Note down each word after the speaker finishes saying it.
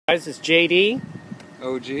Guys, it's JD.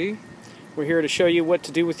 OG. We're here to show you what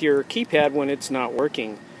to do with your keypad when it's not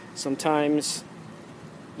working. Sometimes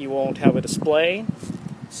you won't have a display,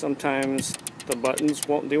 sometimes the buttons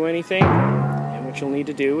won't do anything, and what you'll need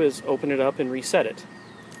to do is open it up and reset it.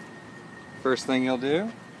 First thing you'll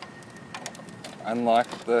do, unlock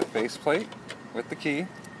the faceplate with the key.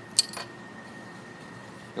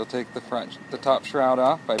 You'll take the top shroud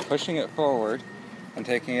off by pushing it forward and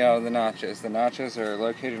taking it out of the notches. The notches are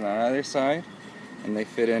located on either side and they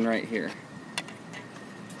fit in right here.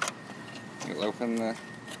 You'll open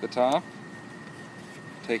the top,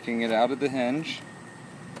 taking it out of the hinge.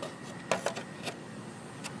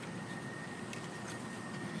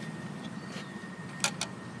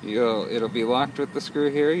 It'll be locked with the screw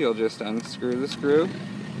here. You'll just unscrew the screw.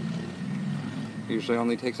 Usually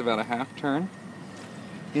only takes about a half turn.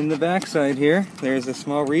 In the back side here, there's a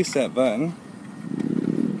small reset button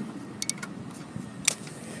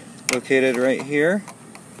located right here.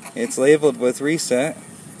 It's labeled with reset.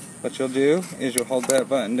 What you'll do is you'll hold that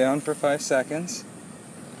button down for 5 seconds.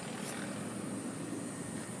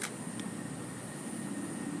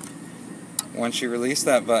 Once you release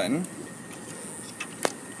that button,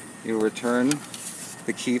 you'll return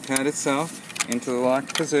the keypad itself into the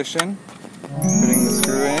locked position, putting the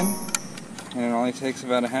screw in, and it only takes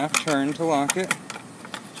about a half turn to lock it.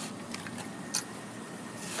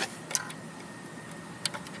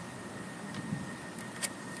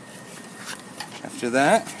 After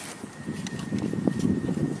that,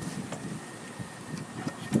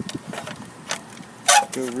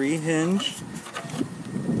 go rehinge,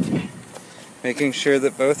 making sure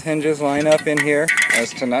that both hinges line up in here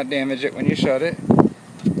as to not damage it when you shut it.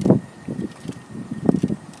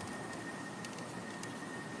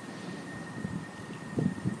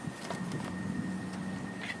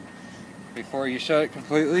 Before you shut it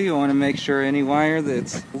completely, you want to make sure any wire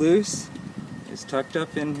that's loose is tucked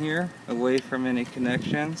up in here, away from any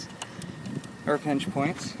connections or pinch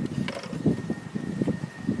points.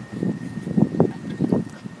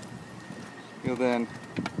 You'll then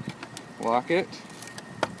lock it.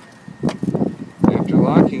 After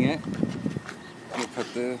locking it, you'll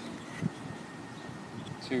put the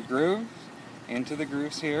 2 grooves into the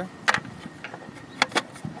grooves here,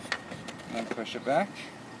 and push it back,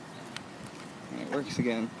 and it works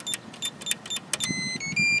again.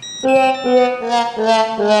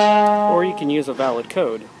 Or you can use a valid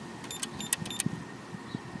code.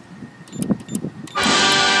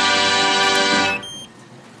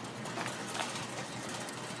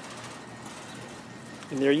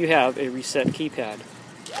 And there you have a reset keypad.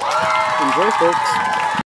 Enjoy, folks!